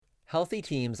Healthy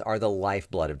teams are the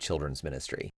lifeblood of children's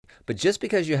ministry. But just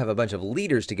because you have a bunch of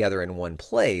leaders together in one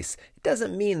place, it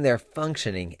doesn't mean they're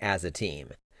functioning as a team.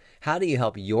 How do you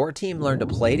help your team learn to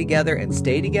play together and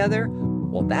stay together?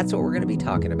 Well, that's what we're going to be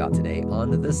talking about today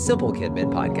on the Simple Kidmin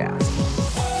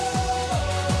podcast.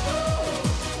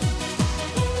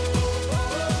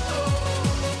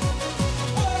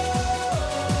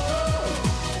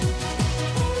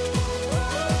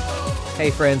 Hey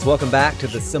friends, welcome back to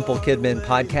the Simple Kidmin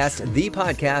podcast, the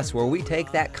podcast where we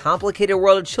take that complicated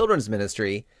world of children's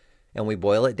ministry and we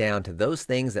boil it down to those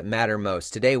things that matter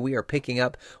most. Today we are picking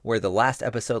up where the last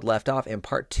episode left off in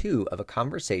part 2 of a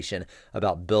conversation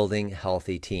about building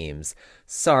healthy teams.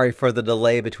 Sorry for the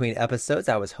delay between episodes.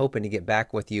 I was hoping to get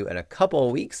back with you in a couple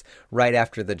of weeks right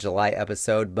after the July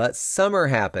episode, but summer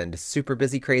happened. Super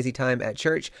busy, crazy time at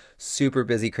church, super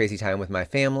busy, crazy time with my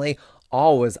family.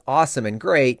 All was awesome and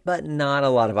great, but not a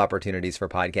lot of opportunities for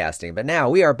podcasting. But now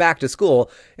we are back to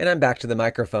school, and I'm back to the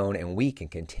microphone, and we can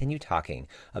continue talking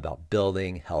about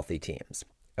building healthy teams.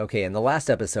 Okay, in the last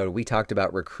episode, we talked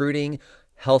about recruiting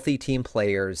healthy team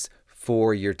players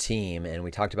for your team, and we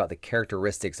talked about the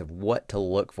characteristics of what to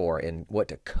look for and what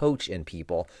to coach in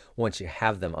people once you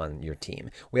have them on your team.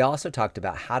 We also talked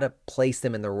about how to place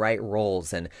them in the right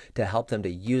roles and to help them to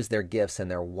use their gifts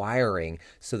and their wiring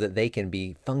so that they can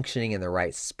be functioning in the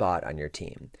right spot on your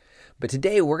team. But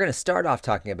today we're going to start off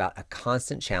talking about a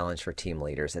constant challenge for team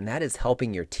leaders, and that is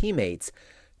helping your teammates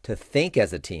to think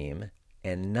as a team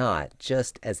and not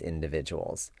just as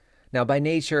individuals. Now, by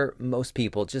nature, most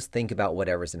people just think about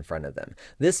whatever's in front of them.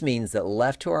 This means that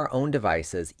left to our own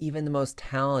devices, even the most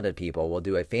talented people will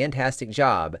do a fantastic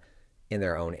job in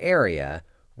their own area,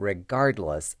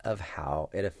 regardless of how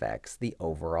it affects the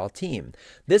overall team.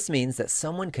 This means that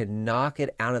someone could knock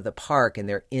it out of the park in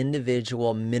their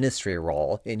individual ministry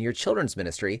role in your children's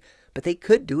ministry, but they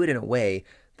could do it in a way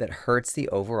that hurts the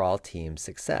overall team's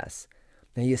success.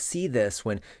 Now, you see this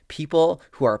when people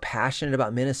who are passionate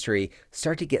about ministry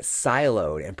start to get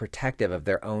siloed and protective of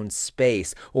their own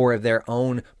space or of their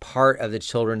own part of the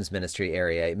children's ministry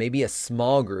area. It may be a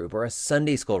small group or a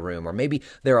Sunday school room, or maybe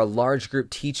they're a large group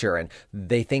teacher and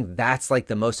they think that's like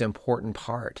the most important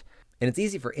part. And it's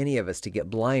easy for any of us to get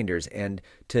blinders and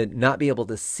to not be able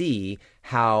to see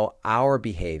how our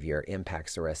behavior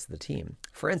impacts the rest of the team.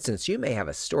 For instance, you may have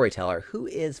a storyteller who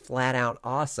is flat out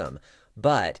awesome,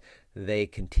 but they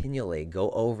continually go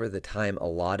over the time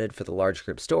allotted for the large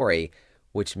group story,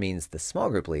 which means the small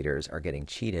group leaders are getting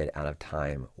cheated out of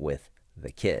time with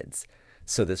the kids.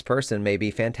 So this person may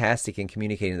be fantastic in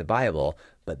communicating the Bible,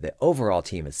 but the overall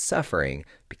team is suffering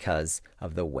because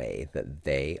of the way that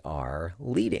they are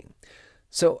leading.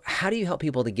 So how do you help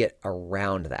people to get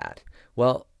around that?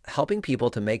 Well, helping people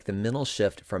to make the mental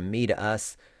shift from me to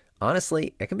us,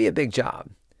 honestly, it can be a big job.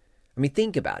 I mean,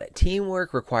 think about it.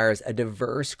 Teamwork requires a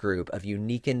diverse group of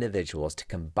unique individuals to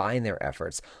combine their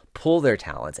efforts, pull their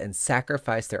talents, and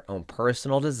sacrifice their own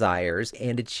personal desires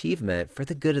and achievement for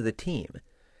the good of the team.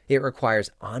 It requires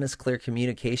honest, clear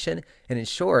communication, and in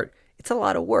short, it's a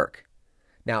lot of work.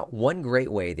 Now, one great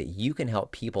way that you can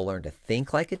help people learn to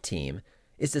think like a team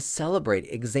is to celebrate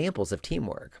examples of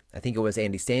teamwork. I think it was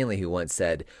Andy Stanley who once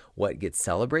said, "What gets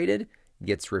celebrated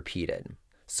gets repeated."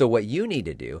 So what you need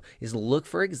to do is look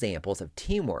for examples of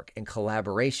teamwork and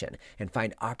collaboration and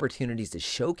find opportunities to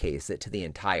showcase it to the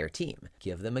entire team.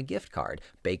 Give them a gift card,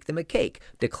 bake them a cake,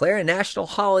 declare a national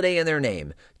holiday in their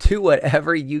name. Do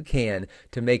whatever you can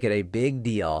to make it a big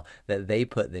deal that they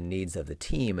put the needs of the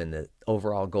team and the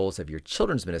overall goals of your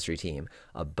children's ministry team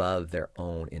above their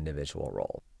own individual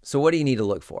role. So what do you need to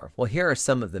look for? Well, here are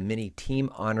some of the many team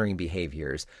honoring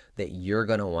behaviors that you're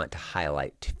going to want to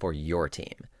highlight for your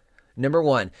team. Number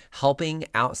 1, helping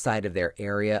outside of their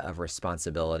area of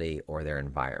responsibility or their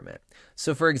environment.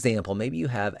 So for example, maybe you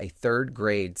have a 3rd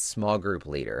grade small group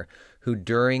leader who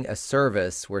during a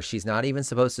service where she's not even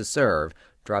supposed to serve,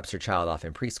 drops her child off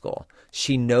in preschool.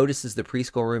 She notices the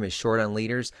preschool room is short on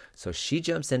leaders, so she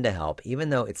jumps in to help even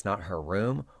though it's not her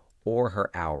room or her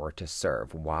hour to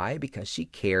serve. Why? Because she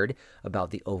cared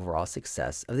about the overall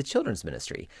success of the children's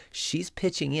ministry. She's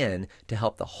pitching in to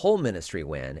help the whole ministry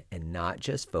win and not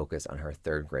just focus on her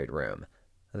 3rd grade room.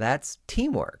 That's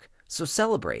teamwork. So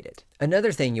celebrate it.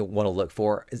 Another thing you'll want to look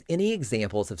for is any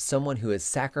examples of someone who is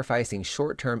sacrificing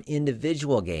short-term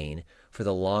individual gain for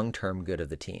the long-term good of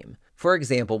the team. For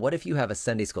example, what if you have a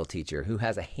Sunday school teacher who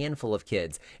has a handful of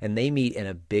kids and they meet in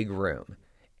a big room?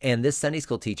 And this Sunday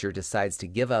school teacher decides to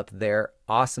give up their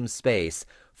awesome space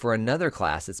for another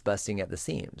class that's busting at the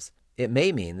seams. It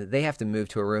may mean that they have to move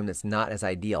to a room that's not as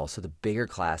ideal so the bigger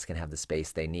class can have the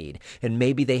space they need. And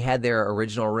maybe they had their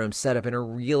original room set up in a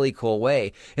really cool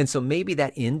way. And so maybe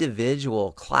that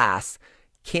individual class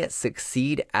can't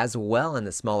succeed as well in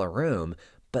the smaller room,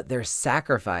 but their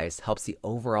sacrifice helps the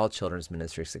overall children's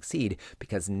ministry succeed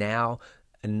because now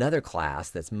another class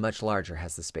that's much larger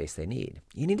has the space they need.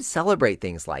 You need to celebrate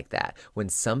things like that. When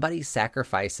somebody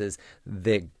sacrifices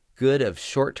the good of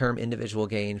short-term individual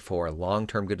gain for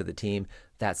long-term good of the team,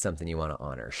 that's something you want to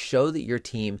honor. Show that your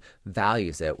team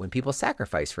values it when people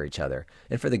sacrifice for each other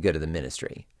and for the good of the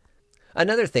ministry.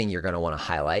 Another thing you're going to want to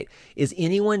highlight is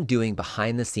anyone doing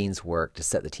behind-the-scenes work to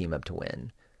set the team up to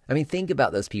win. I mean, think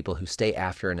about those people who stay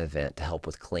after an event to help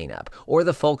with cleanup, or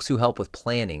the folks who help with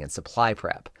planning and supply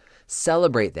prep.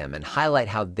 Celebrate them and highlight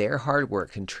how their hard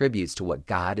work contributes to what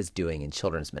God is doing in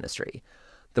children's ministry.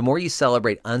 The more you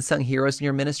celebrate unsung heroes in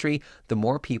your ministry, the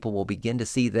more people will begin to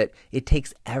see that it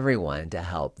takes everyone to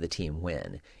help the team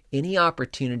win. Any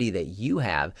opportunity that you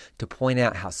have to point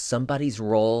out how somebody's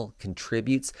role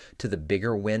contributes to the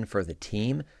bigger win for the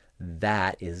team,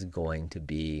 that is going to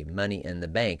be money in the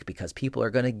bank because people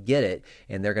are going to get it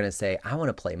and they're going to say, I want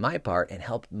to play my part and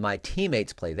help my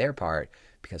teammates play their part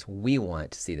because we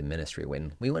want to see the ministry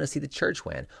win. We want to see the church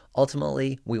win.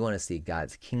 Ultimately, we want to see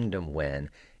God's kingdom win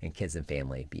and kids and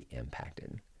family be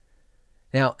impacted.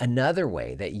 Now, another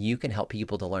way that you can help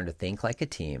people to learn to think like a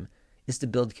team is to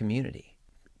build community.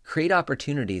 Create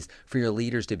opportunities for your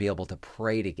leaders to be able to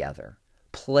pray together,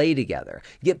 play together,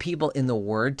 get people in the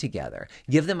Word together,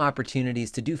 give them opportunities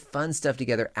to do fun stuff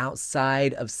together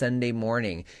outside of Sunday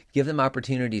morning, give them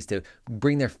opportunities to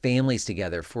bring their families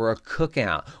together for a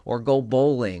cookout or go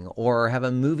bowling or have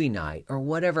a movie night or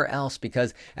whatever else,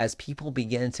 because as people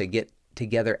begin to get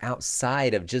together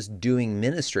outside of just doing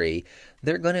ministry,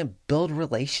 they're going to build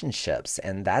relationships,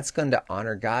 and that's going to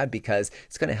honor God because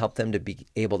it's going to help them to be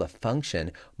able to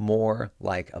function more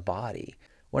like a body.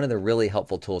 One of the really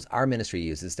helpful tools our ministry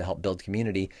uses to help build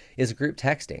community is group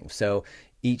texting. So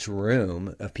each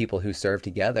room of people who serve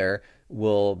together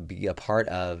will be a part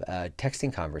of a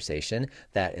texting conversation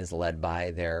that is led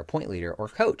by their point leader or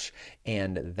coach.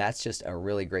 And that's just a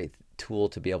really great tool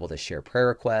to be able to share prayer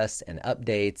requests and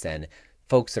updates, and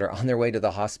folks that are on their way to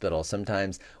the hospital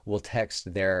sometimes will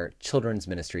text their children's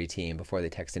ministry team before they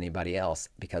text anybody else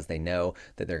because they know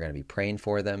that they're going to be praying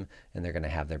for them and they're going to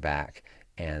have their back.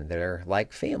 And they're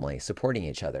like family, supporting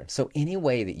each other. So any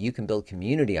way that you can build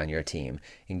community on your team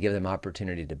and give them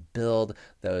opportunity to build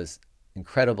those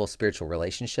incredible spiritual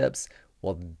relationships,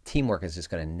 well, teamwork is just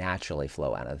going to naturally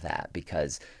flow out of that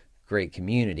because great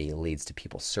community leads to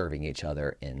people serving each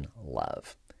other in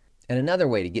love. And another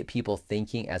way to get people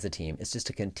thinking as a team is just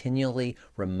to continually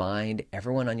remind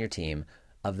everyone on your team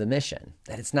of the mission,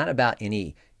 that it's not about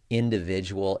any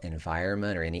individual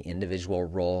environment or any individual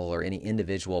role or any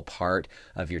individual part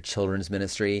of your children's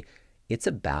ministry. It's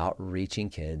about reaching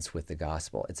kids with the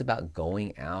gospel. It's about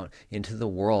going out into the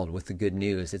world with the good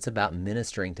news. It's about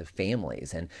ministering to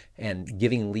families and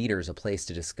giving leaders a place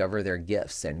to discover their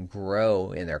gifts and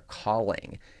grow in their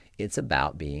calling. It's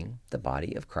about being the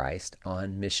body of Christ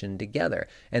on mission together.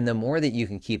 And the more that you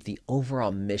can keep the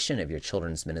overall mission of your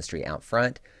children's ministry out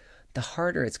front, the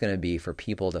harder it's going to be for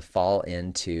people to fall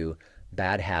into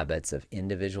bad habits of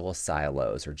individual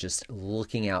silos or just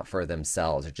looking out for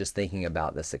themselves or just thinking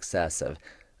about the success of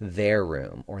their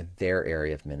room or their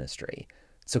area of ministry.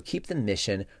 So keep the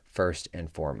mission first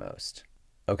and foremost.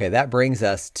 Okay, that brings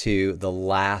us to the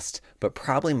last but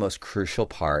probably most crucial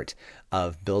part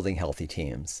of building healthy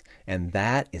teams, and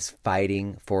that is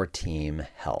fighting for team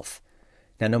health.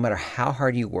 Now, no matter how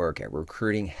hard you work at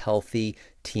recruiting healthy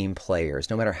team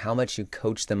players, no matter how much you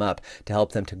coach them up to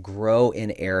help them to grow in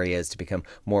areas to become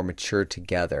more mature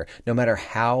together, no matter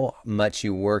how much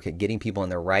you work at getting people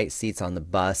in the right seats on the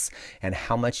bus and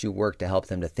how much you work to help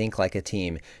them to think like a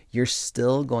team, you're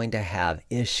still going to have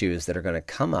issues that are going to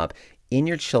come up in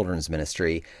your children's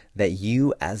ministry that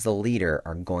you as the leader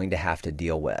are going to have to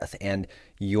deal with. And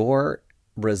your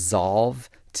resolve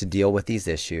to deal with these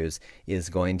issues is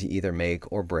going to either make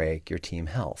or break your team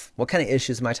health. What kind of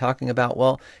issues am I talking about?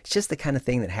 Well, it's just the kind of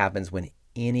thing that happens when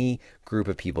any group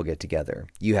of people get together.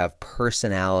 You have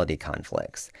personality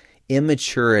conflicts,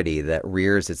 immaturity that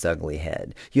rears its ugly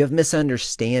head. You have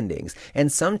misunderstandings.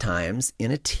 And sometimes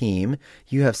in a team,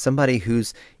 you have somebody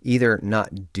who's either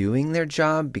not doing their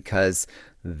job because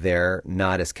they're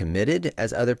not as committed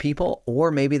as other people, or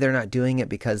maybe they're not doing it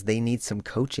because they need some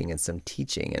coaching and some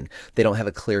teaching, and they don't have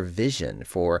a clear vision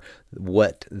for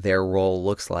what their role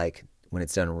looks like when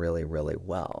it's done really, really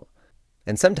well.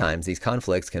 And sometimes these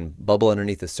conflicts can bubble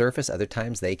underneath the surface. Other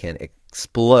times they can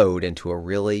explode into a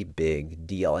really big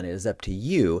deal. And it is up to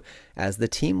you as the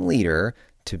team leader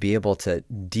to be able to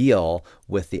deal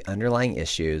with the underlying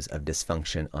issues of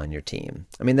dysfunction on your team.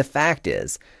 I mean, the fact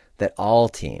is that all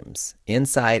teams,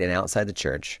 inside and outside the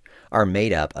church, are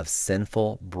made up of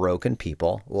sinful, broken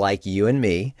people like you and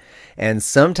me. And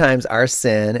sometimes our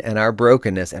sin and our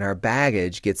brokenness and our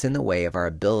baggage gets in the way of our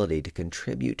ability to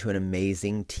contribute to an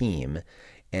amazing team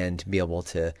and be able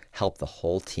to help the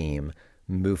whole team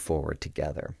move forward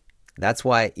together. That's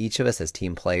why each of us as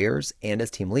team players and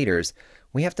as team leaders,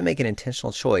 we have to make an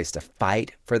intentional choice to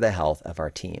fight for the health of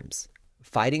our teams.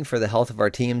 Fighting for the health of our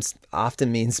teams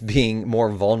often means being more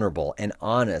vulnerable and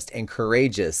honest and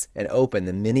courageous and open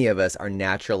than many of us are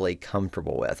naturally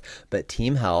comfortable with. But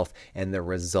team health and the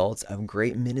results of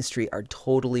great ministry are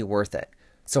totally worth it.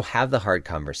 So have the hard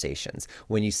conversations.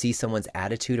 When you see someone's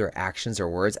attitude or actions or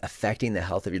words affecting the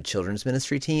health of your children's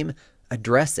ministry team,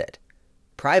 address it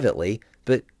privately,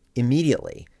 but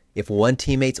immediately. If one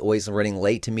teammate's always running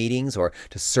late to meetings or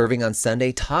to serving on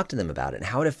Sunday, talk to them about it and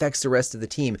how it affects the rest of the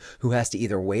team who has to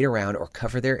either wait around or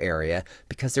cover their area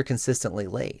because they're consistently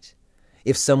late.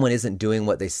 If someone isn't doing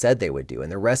what they said they would do and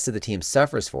the rest of the team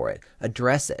suffers for it,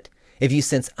 address it. If you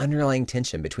sense underlying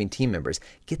tension between team members,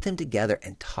 get them together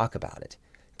and talk about it.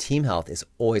 Team health is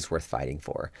always worth fighting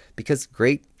for because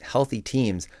great, healthy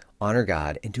teams honor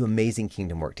God and do amazing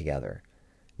kingdom work together.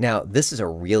 Now, this is a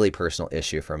really personal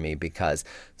issue for me because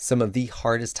some of the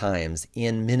hardest times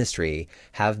in ministry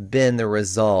have been the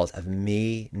result of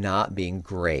me not being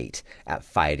great at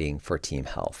fighting for team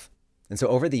health. And so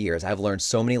over the years, I've learned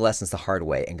so many lessons the hard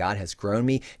way, and God has grown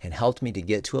me and helped me to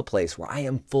get to a place where I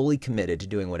am fully committed to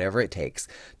doing whatever it takes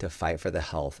to fight for the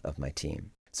health of my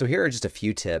team. So here are just a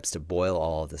few tips to boil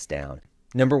all of this down.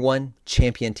 Number one,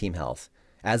 champion team health.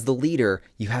 As the leader,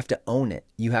 you have to own it.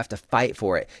 You have to fight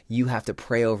for it. You have to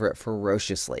pray over it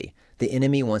ferociously. The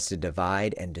enemy wants to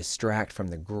divide and distract from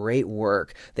the great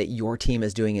work that your team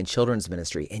is doing in children's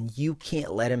ministry, and you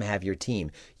can't let him have your team.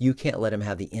 You can't let him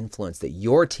have the influence that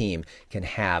your team can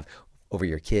have over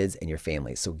your kids and your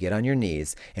family. So get on your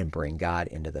knees and bring God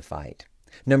into the fight.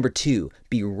 Number two,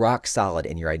 be rock solid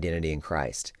in your identity in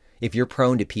Christ. If you're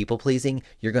prone to people pleasing,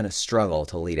 you're going to struggle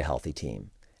to lead a healthy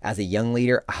team. As a young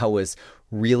leader, I was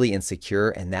really insecure,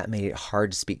 and that made it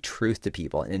hard to speak truth to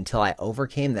people. And until I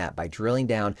overcame that by drilling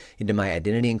down into my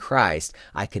identity in Christ,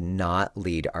 I could not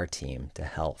lead our team to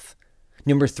health.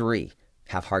 Number three,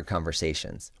 have hard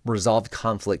conversations. Resolve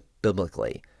conflict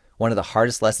biblically. One of the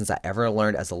hardest lessons I ever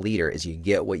learned as a leader is you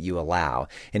get what you allow.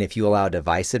 And if you allow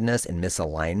divisiveness and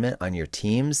misalignment on your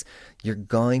teams, you're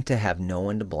going to have no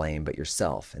one to blame but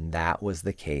yourself. And that was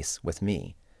the case with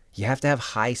me. You have to have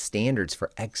high standards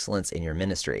for excellence in your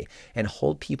ministry and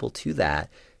hold people to that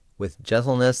with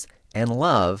gentleness and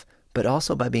love, but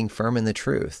also by being firm in the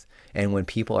truth. And when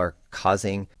people are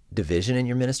causing division in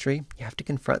your ministry, you have to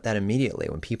confront that immediately.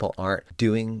 When people aren't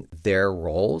doing their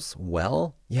roles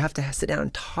well, you have to sit down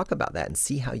and talk about that and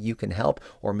see how you can help,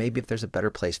 or maybe if there's a better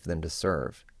place for them to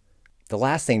serve. The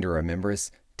last thing to remember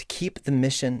is to keep the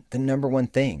mission the number one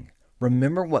thing.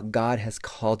 Remember what God has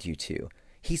called you to.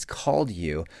 He's called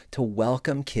you to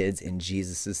welcome kids in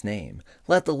Jesus' name.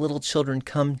 Let the little children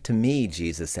come to me,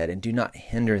 Jesus said, and do not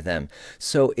hinder them.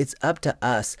 So it's up to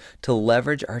us to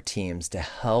leverage our teams to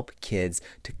help kids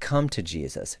to come to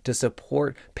Jesus, to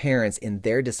support parents in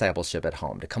their discipleship at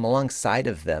home, to come alongside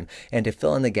of them, and to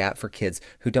fill in the gap for kids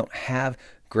who don't have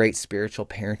great spiritual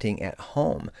parenting at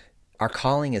home. Our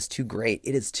calling is too great.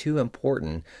 It is too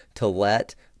important to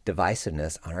let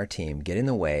divisiveness on our team get in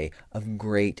the way of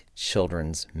great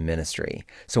children's ministry.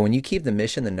 So when you keep the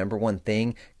mission the number one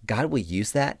thing, God will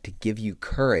use that to give you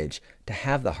courage to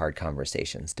have the hard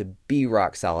conversations, to be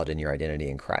rock solid in your identity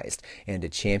in Christ, and to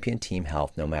champion team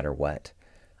health no matter what.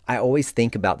 I always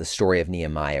think about the story of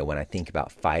Nehemiah when I think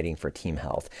about fighting for team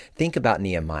health. Think about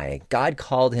Nehemiah. God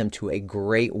called him to a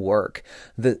great work.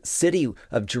 The city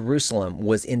of Jerusalem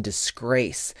was in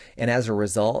disgrace, and as a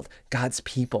result, God's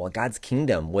people, God's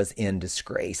kingdom was in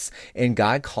disgrace, and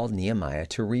God called Nehemiah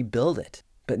to rebuild it.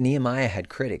 But Nehemiah had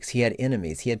critics. He had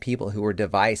enemies. He had people who were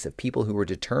divisive, people who were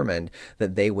determined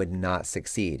that they would not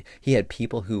succeed. He had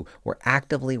people who were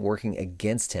actively working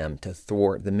against him to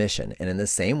thwart the mission. And in the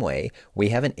same way, we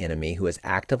have an enemy who is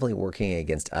actively working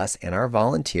against us and our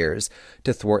volunteers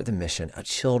to thwart the mission of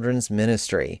children's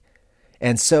ministry.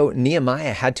 And so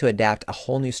Nehemiah had to adapt a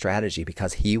whole new strategy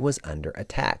because he was under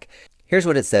attack. Here's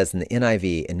what it says in the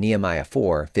NIV in Nehemiah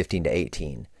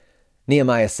 4:15-18.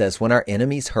 Nehemiah says, when our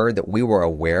enemies heard that we were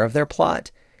aware of their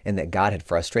plot and that God had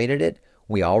frustrated it,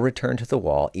 we all returned to the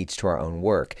wall, each to our own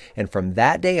work. And from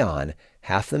that day on,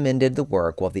 Half the men did the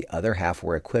work, while the other half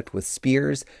were equipped with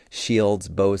spears, shields,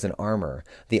 bows, and armor.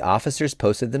 The officers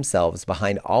posted themselves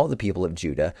behind all the people of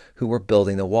Judah who were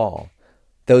building the wall.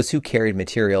 Those who carried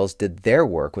materials did their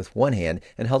work with one hand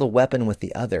and held a weapon with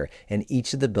the other, and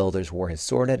each of the builders wore his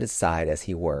sword at his side as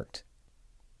he worked.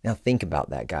 Now think about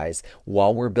that, guys.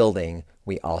 While we're building,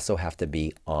 we also have to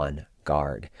be on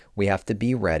guard. We have to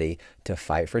be ready to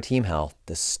fight for team health,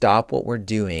 to stop what we're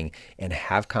doing and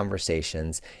have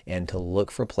conversations, and to look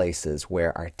for places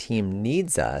where our team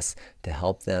needs us to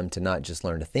help them to not just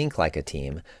learn to think like a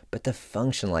team, but to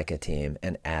function like a team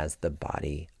and as the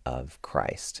body of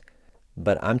Christ.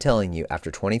 But I'm telling you,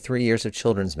 after 23 years of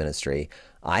children's ministry,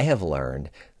 I have learned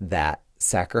that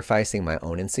sacrificing my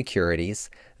own insecurities,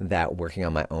 that working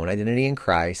on my own identity in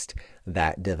Christ,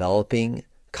 that developing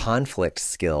conflict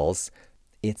skills,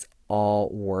 it's all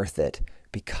worth it,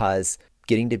 because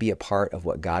getting to be a part of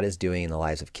what God is doing in the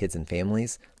lives of kids and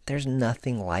families, there's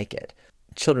nothing like it.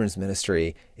 Children's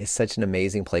ministry is such an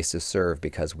amazing place to serve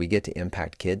because we get to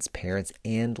impact kids, parents,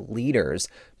 and leaders,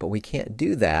 but we can't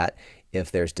do that if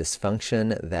there's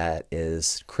dysfunction that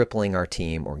is crippling our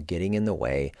team or getting in the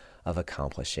way of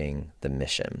accomplishing the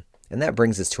mission. And that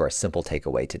brings us to our simple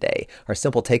takeaway today. Our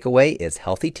simple takeaway is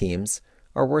healthy teams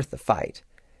are worth the fight.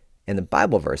 And the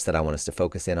Bible verse that I want us to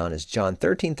focus in on is John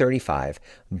 13:35.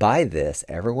 By this,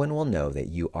 everyone will know that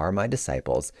you are my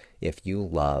disciples if you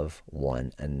love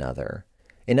one another.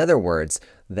 In other words,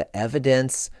 the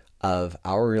evidence of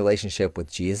our relationship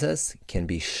with Jesus can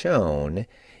be shown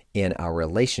in our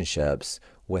relationships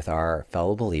with our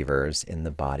fellow believers in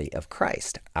the body of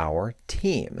Christ, our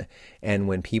team. And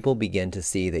when people begin to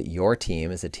see that your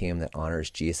team is a team that honors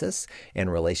Jesus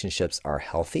and relationships are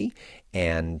healthy,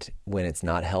 and when it's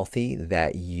not healthy,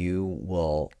 that you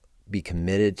will be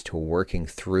committed to working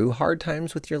through hard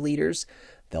times with your leaders,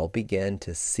 they'll begin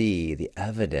to see the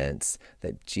evidence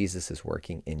that Jesus is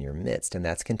working in your midst. And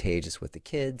that's contagious with the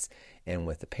kids and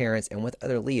with the parents and with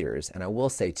other leaders. And I will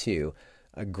say too,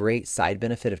 a great side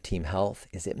benefit of team health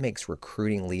is it makes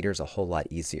recruiting leaders a whole lot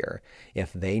easier.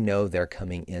 If they know they're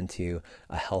coming into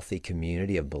a healthy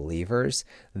community of believers,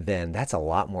 then that's a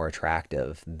lot more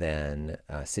attractive than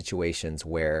situations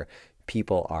where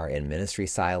people are in ministry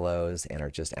silos and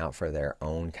are just out for their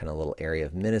own kind of little area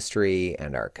of ministry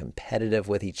and are competitive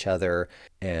with each other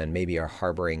and maybe are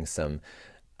harboring some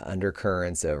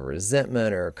undercurrents of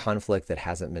resentment or conflict that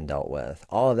hasn't been dealt with.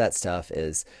 All of that stuff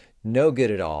is no good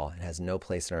at all. It has no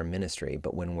place in our ministry.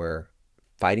 But when we're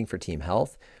fighting for team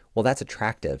health, well, that's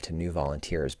attractive to new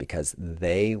volunteers because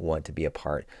they want to be a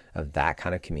part of that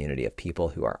kind of community of people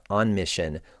who are on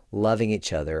mission, loving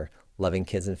each other, loving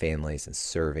kids and families, and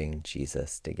serving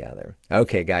Jesus together.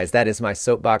 Okay, guys, that is my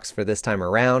soapbox for this time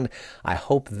around. I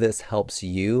hope this helps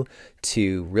you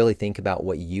to really think about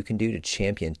what you can do to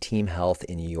champion team health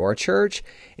in your church.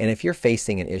 And if you're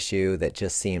facing an issue that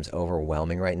just seems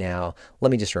overwhelming right now,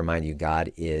 let me just remind you,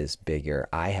 God is bigger.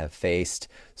 I have faced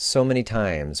so many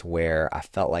times where I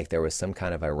felt like there was some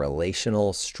kind of a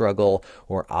relational struggle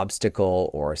or obstacle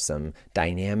or some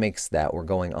dynamics that were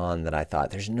going on that I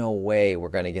thought, there's no way we're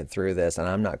going to get through this, and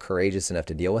I'm not courageous enough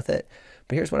to deal with it.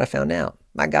 But here's what I found out.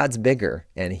 My God's bigger,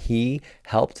 and He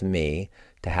helped me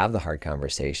to have the hard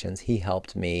conversations. He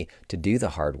helped me to do the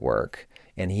hard work,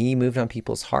 and He moved on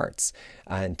people's hearts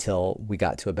until we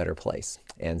got to a better place.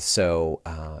 And so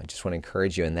I just want to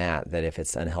encourage you in that if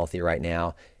it's unhealthy right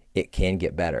now, it can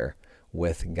get better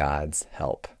with God's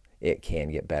help. It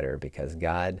can get better because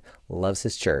God loves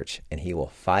His church, and He will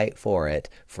fight for it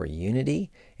for unity,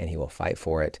 and He will fight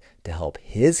for it to help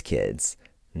His kids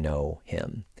know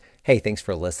Him. Hey, thanks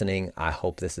for listening. I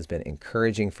hope this has been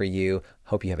encouraging for you.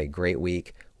 Hope you have a great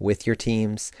week with your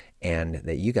teams and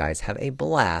that you guys have a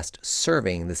blast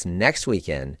serving this next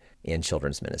weekend in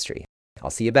children's ministry.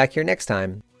 I'll see you back here next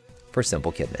time for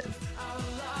Simple Kidmin.